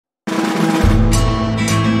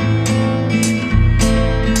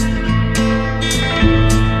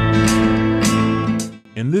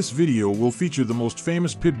This video will feature the most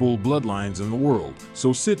famous Pitbull bloodlines in the world,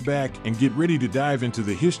 so sit back and get ready to dive into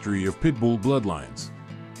the history of Pitbull bloodlines.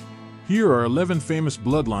 Here are 11 famous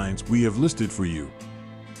bloodlines we have listed for you.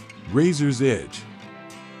 Razor's Edge,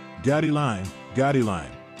 Gotti Line, Gottiline,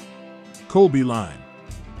 Colby Line,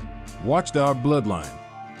 Watchdog Bloodline,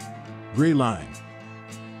 Gray Line,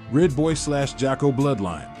 Red Boy/Jocko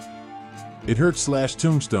Bloodline, It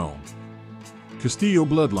Hurts/Tombstone, Castillo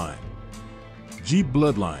Bloodline, Jeep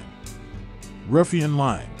Bloodline, Ruffian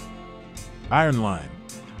Line, Iron Line.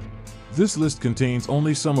 This list contains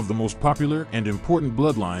only some of the most popular and important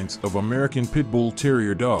bloodlines of American Pitbull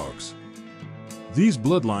Terrier dogs. These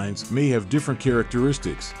bloodlines may have different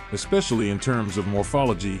characteristics, especially in terms of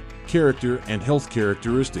morphology, character, and health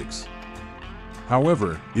characteristics.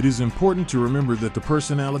 However, it is important to remember that the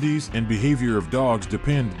personalities and behavior of dogs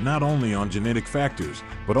depend not only on genetic factors,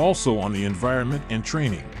 but also on the environment and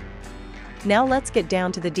training. Now let's get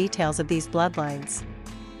down to the details of these bloodlines.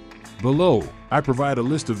 Below, I provide a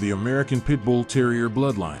list of the American Pitbull Terrier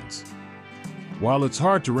bloodlines. While it's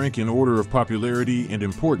hard to rank in order of popularity and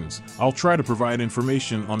importance, I'll try to provide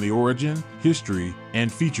information on the origin, history,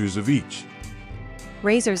 and features of each.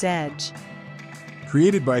 Razor's Edge.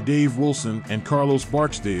 Created by Dave Wilson and Carlos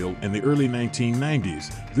Barksdale in the early 1990s,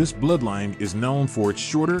 this bloodline is known for its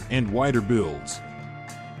shorter and wider builds.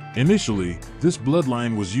 Initially, this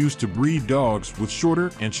bloodline was used to breed dogs with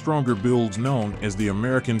shorter and stronger builds known as the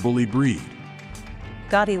American Bully breed.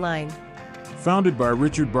 Gotti Line. Founded by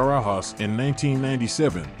Richard Barajas in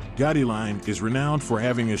 1997, Gotti Line is renowned for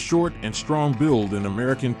having a short and strong build in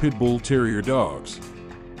American Pitbull Terrier dogs.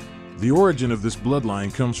 The origin of this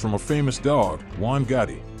bloodline comes from a famous dog, Juan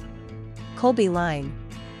Gotty. Colby Line.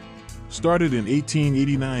 Started in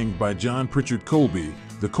 1889 by John Pritchard Colby,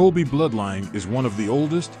 the Colby bloodline is one of the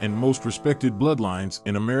oldest and most respected bloodlines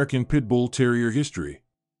in American Pitbull Terrier history.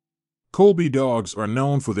 Colby dogs are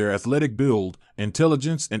known for their athletic build,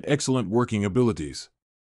 intelligence, and excellent working abilities.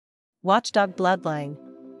 Watchdog Bloodline.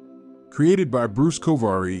 Created by Bruce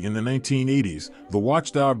Kovary in the 1980s, the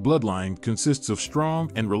Watchdog Bloodline consists of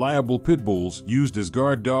strong and reliable pit bulls used as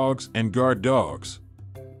guard dogs and guard dogs.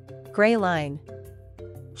 Gray Line.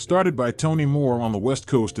 Started by Tony Moore on the West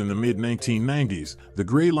Coast in the mid-1990s, the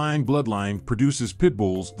Gray Line bloodline produces pit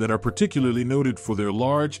bulls that are particularly noted for their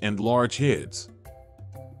large heads.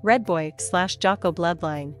 Red Boy/Jocko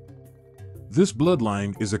Bloodline. This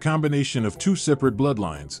bloodline is a combination of two separate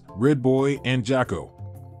bloodlines, Red Boy and Jocko.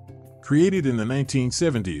 Created in the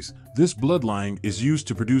 1970s, this bloodline is used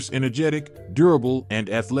to produce energetic, durable, and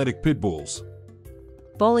athletic pit bulls.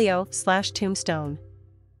 Bolio/Tombstone.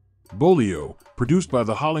 Bolio, produced by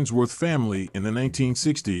the Hollingsworth family in the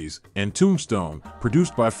 1960s, and Tombstone,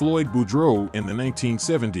 produced by Floyd Boudreau in the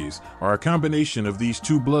 1970s, are a combination of these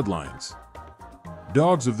two bloodlines.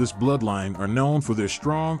 Dogs of this bloodline are known for their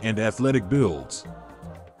strong and athletic builds.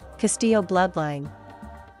 Castillo Bloodline.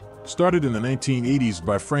 Started in the 1980s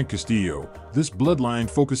by Frank Castillo, this bloodline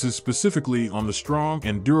focuses specifically on the strong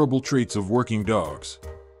and durable traits of working dogs.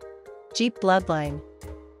 Jeep Bloodline.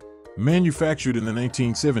 Manufactured in the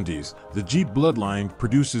 1970s, the Jeep bloodline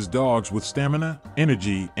produces dogs with stamina,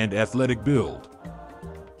 energy, and athletic build.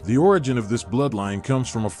 The origin of this bloodline comes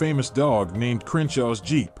from a famous dog named Crenshaw's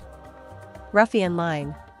Jeep. Ruffian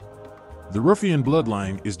Line. The Ruffian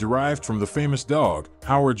bloodline is derived from the famous dog,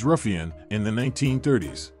 Howard's Ruffian, in the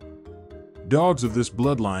 1930s. Dogs of this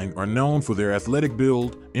bloodline are known for their athletic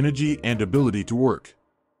build, energy, and ability to work.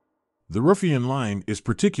 The Ruffian line is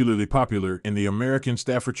particularly popular in the American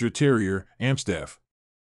Staffordshire Terrier, Amstaff.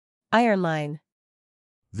 Iron Line.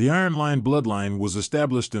 The Iron Line bloodline was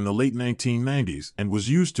established in the late 1990s and was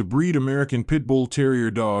used to breed American Pitbull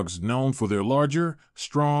Terrier dogs known for their larger,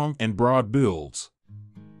 strong, and broad builds.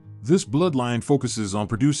 This bloodline focuses on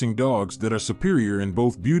producing dogs that are superior in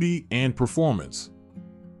both beauty and performance.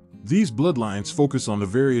 These bloodlines focus on the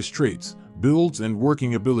various traits, builds, and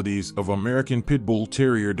working abilities of American Pitbull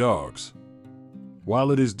Terrier dogs. While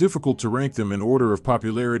it is difficult to rank them in order of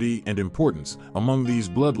popularity and importance among these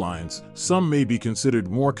bloodlines, some may be considered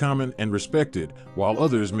more common and respected, while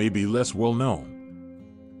others may be less well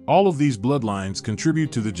known. All of these bloodlines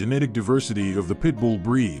contribute to the genetic diversity of the Pitbull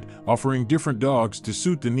breed, offering different dogs to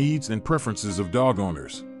suit the needs and preferences of dog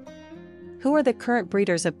owners. Who are the current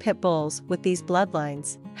breeders of pit bulls with these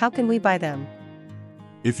bloodlines? How can we buy them?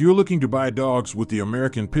 If you're looking to buy dogs with the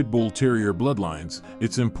American Pitbull Terrier bloodlines,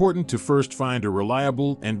 it's important to first find a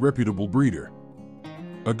reliable and reputable breeder.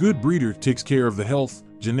 A good breeder takes care of the health,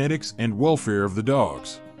 genetics, and welfare of the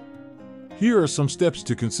dogs. Here are some steps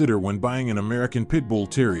to consider when buying an American Pitbull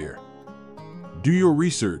Terrier. Do your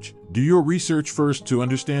research, Do your research first to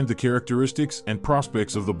understand the characteristics and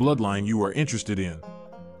prospects of the bloodline you are interested in,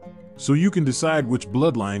 so you can decide which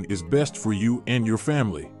bloodline is best for you and your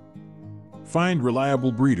family. Find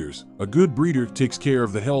reliable breeders. A good breeder takes care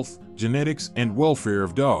of the health, genetics, and welfare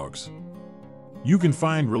of dogs. You can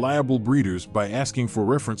find reliable breeders by asking for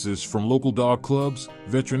references from local dog clubs,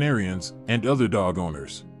 veterinarians, and other dog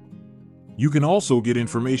owners. You can also get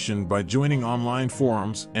information by joining online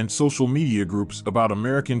forums and social media groups about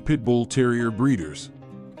American Pitbull Terrier breeders.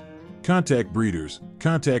 Contact breeders.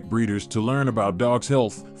 Contact breeders to learn about dogs'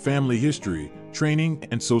 health, family history, training,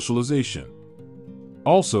 and socialization.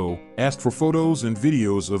 Also, ask for photos and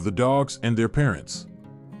videos of the dogs and their parents.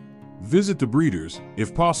 Visit the breeders.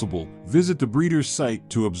 If possible, visit the breeder's site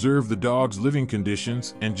to observe the dog's living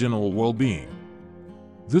conditions and general well-being.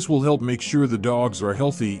 This will help make sure the dogs are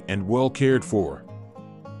healthy and well cared for.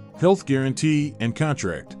 Health guarantee and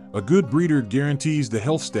contract. A good breeder guarantees the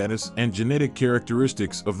health status and genetic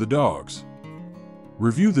characteristics of the dogs.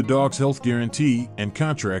 Review the dog's health guarantee and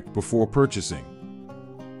contract before purchasing.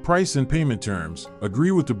 Price and payment terms.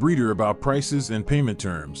 Agree with the breeder about prices and payment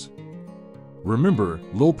terms. Remember,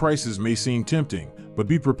 low prices may seem tempting, but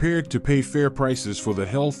be prepared to pay fair prices for the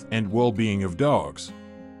health and well-being of dogs.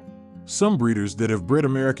 Some breeders that have bred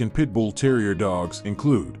American Pitbull Terrier dogs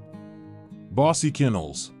include Bossy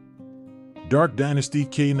Kennels, Dark Dynasty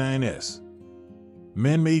K9S,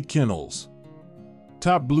 Man-Made Kennels,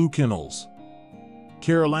 Top Blue Kennels,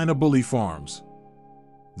 Carolina Bully Farms.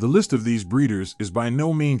 The list of these breeders is by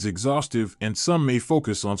no means exhaustive, and some may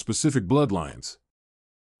focus on specific bloodlines.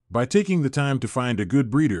 By taking the time to find a good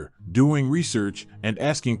breeder, doing research, and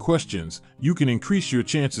asking questions, you can increase your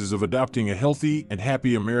chances of adopting a healthy and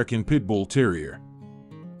happy American Pitbull Terrier.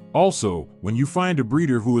 Also, when you find a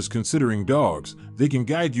breeder who is considering dogs, they can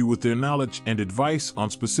guide you with their knowledge and advice on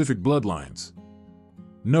specific bloodlines.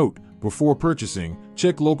 Note: before purchasing,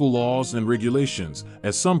 check local laws and regulations,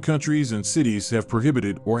 as some countries and cities have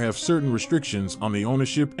prohibited or have certain restrictions on the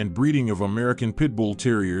ownership and breeding of American Pitbull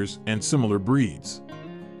Terriers and similar breeds.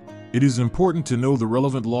 It is important to know the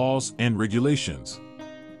relevant laws and regulations.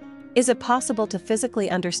 Is it possible to physically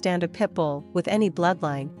understand a pit bull with any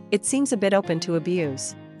bloodline? It seems a bit open to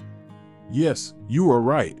abuse. Yes, you are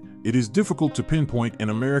right. It is difficult to pinpoint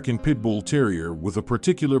an American Pitbull Terrier with a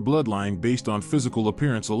particular bloodline based on physical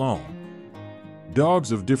appearance alone.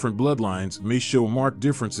 Dogs of different bloodlines may show marked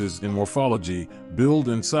differences in morphology, build,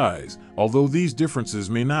 and size, although these differences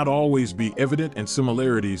may not always be evident, and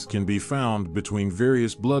similarities can be found between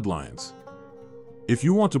various bloodlines. If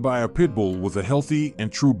you want to buy a pit bull with a healthy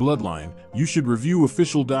and true bloodline, you should review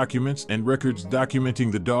official documents and records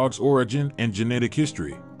documenting the dog's origin and genetic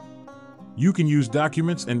history. You can use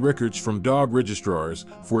documents and records from dog registrars,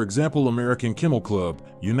 for example American Kennel Club,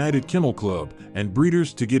 United Kennel Club, and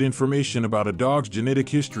breeders to get information about a dog's genetic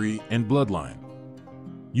history and bloodline.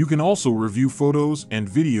 You can also review photos and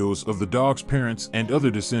videos of the dog's parents and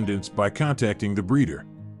other descendants by contacting the breeder.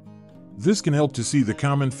 This can help to see the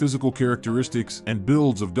common physical characteristics and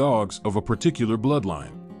builds of dogs of a particular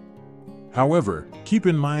bloodline. However, keep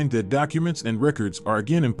in mind that documents and records are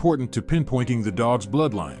again important to pinpointing the dog's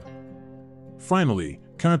bloodline. Finally,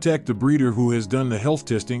 contact the breeder who has done the health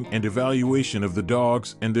testing and evaluation of the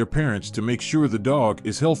dogs and their parents to make sure the dog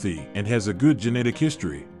is healthy and has a good genetic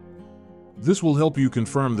history. This will help you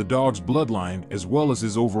confirm the dog's bloodline as well as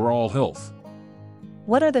his overall health.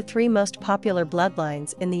 What are the 3 most popular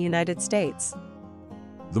bloodlines in the United States?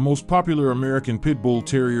 The most popular American Pitbull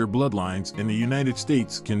Terrier bloodlines in the United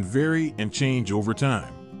States can vary and change over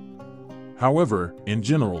time. However, in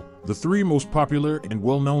general, the 3 most popular and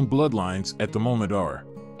well-known bloodlines at the moment are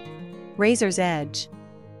Razor's Edge.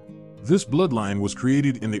 This bloodline was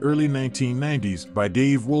created in the early 1990s by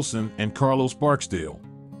Dave Wilson and Carlos Barksdale.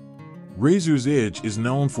 Razor's Edge is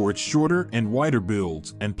known for its shorter and wider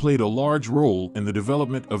builds and played a large role in the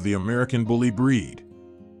development of the American Bully breed.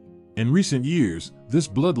 In recent years, this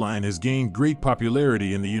bloodline has gained great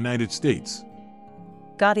popularity in the United States.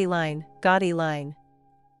 Gotti Line. Gotti Line.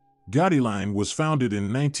 Gotti Line was founded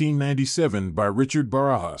in 1997 by Richard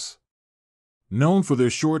Barajas. Known for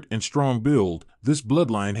their short and strong build, this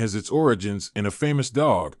bloodline has its origins in a famous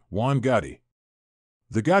dog, Juan Gotty.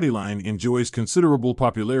 The Gotti Line enjoys considerable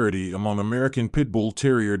popularity among American Pitbull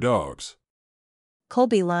Terrier dogs.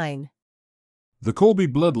 Colby Line. The Colby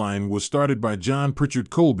bloodline was started by John Pritchard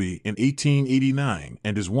Colby in 1889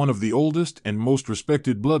 and is one of the oldest and most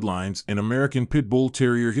respected bloodlines in American Pitbull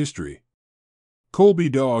Terrier history. Colby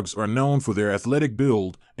dogs are known for their athletic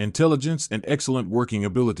build, intelligence, and excellent working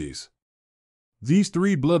abilities. These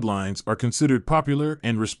 3 bloodlines are considered popular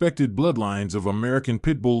and respected bloodlines of American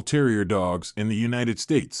Pitbull Terrier dogs in the United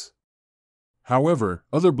States. However,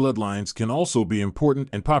 other bloodlines can also be important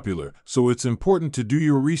and popular, so it's important to do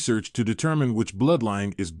your research to determine which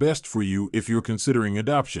bloodline is best for you if you're considering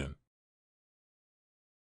adoption.